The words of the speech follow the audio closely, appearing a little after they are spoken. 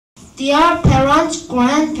Dear parents,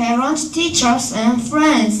 grandparents, teachers, and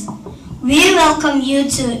friends, we welcome you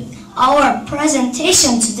to our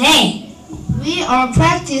presentation today. We are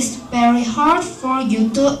practiced very hard for you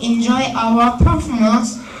to enjoy our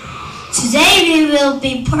performance. Today we will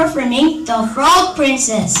be performing The Frog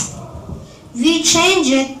Princess. We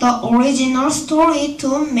changed the original story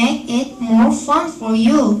to make it more fun for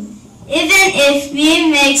you. Even if we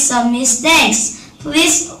make some mistakes,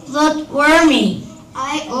 please don't worry.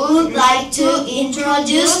 I would like to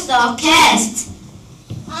introduce the cast.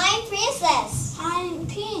 I'm Princess. I'm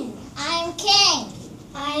King. I'm King.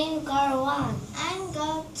 I'm Girl 1. I'm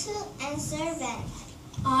Girl 2 and Servant.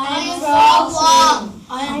 I'm Frog 1.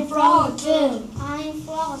 I'm Frog 2. I'm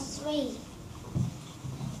Frog 3.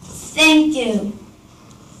 Thank you.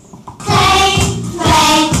 Play,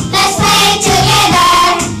 let's play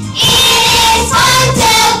together. It is fun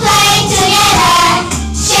to play together.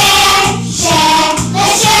 Share,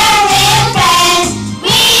 let's share with friends.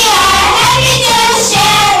 We are happy to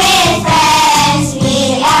share with friends. We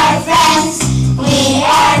are friends.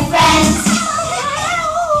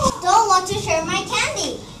 Don't want to share my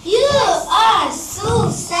candy. You are so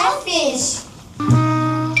selfish. I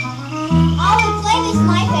will play with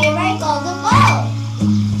my favorite golden ball.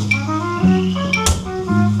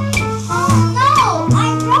 Oh no,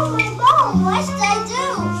 I broke my ball. What should I do?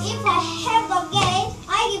 If I have a game,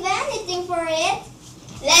 I give anything for it.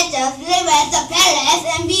 Let us live at the palace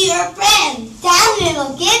and be your friend. Then we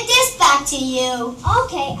will give this back to you.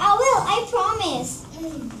 Okay, I will, I promise.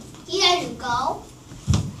 Here you go.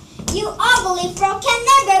 You ugly frog can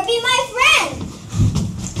never be my friend.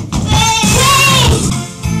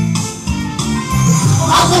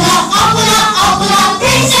 Open up,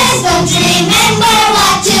 princess, don't you remember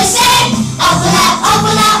what you said? Open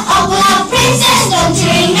up, princess, don't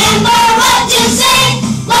you remember what you said?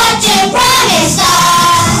 What you promised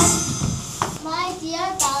us? My dear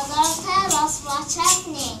brother, tell us what's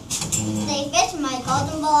happening. They fetched my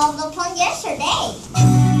golden ball of the pond yesterday.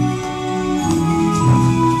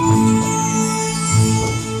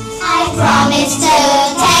 I promised to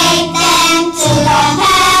take them to the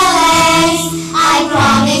palace. I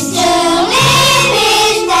promised to live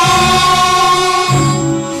with them.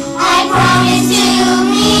 I promised to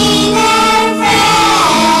be their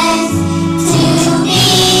friends. To be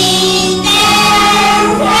their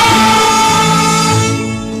friends.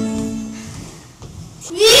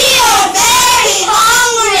 We are very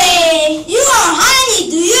hungry. You are honey.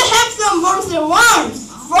 Do you have some bugs and worms?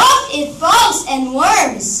 Frog eat frogs and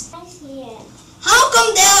worms. How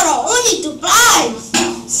come there are only 2 flies?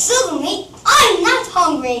 Suddenly, I'm not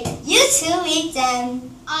hungry. You two eat them.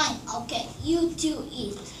 I'm okay. You two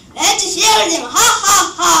eat. Let's share them. Ha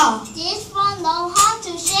ha ha. These frogs know how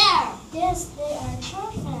to share. Yes, they are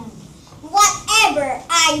perfect. Whatever,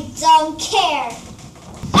 I don't care.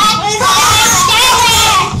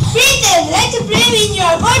 Peter, let's play with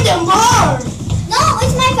your golden ball. No,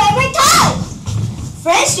 it's my favorite toy.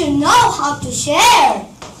 Friends should know how to share.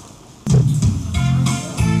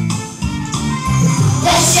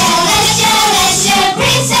 Let's share,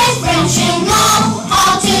 princess, friends should know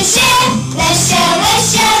how to share. Let's share,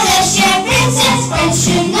 princess, friends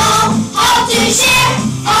should know how to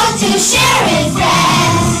share with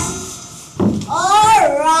friends.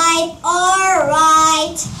 Alright.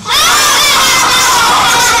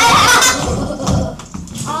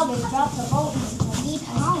 I will drop the ball in the deep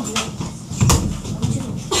pond.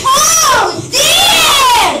 Oh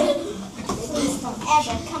dear! Please don't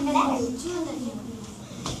ever come back.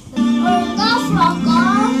 Frog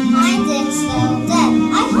girl. I think so. Then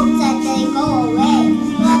I hope that they go away.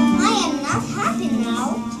 But I am not happy now.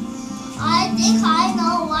 I think I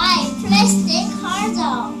know why. Please think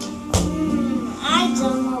harder. I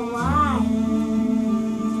don't know why.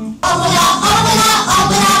 Open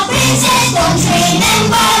up, princess, don't you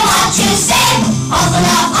remember what you said? Open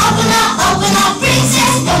up,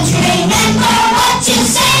 princess, don't you remember what you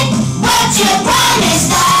said? What you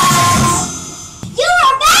promised us? You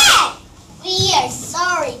are back! We are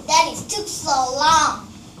sorry that it took so long.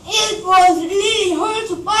 It was really hard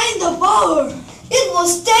to find the ball. It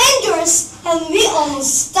was dangerous and we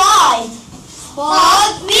almost died.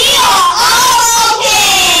 But we are all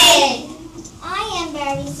okay. I am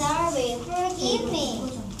very sorry. Forgive me.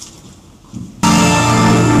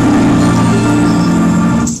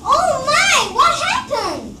 Oh my! What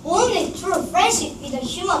happened? Only true friendship with a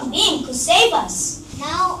human being could save us.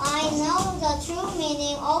 Now I know the true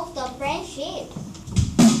meaning of the friendship.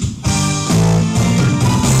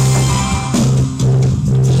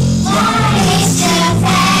 What is the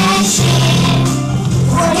friendship?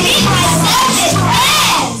 Forgive myself,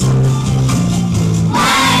 friend.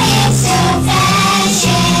 What is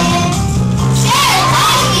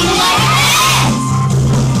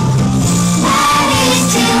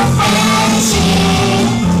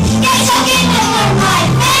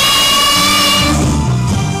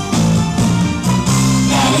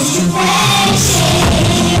true friends.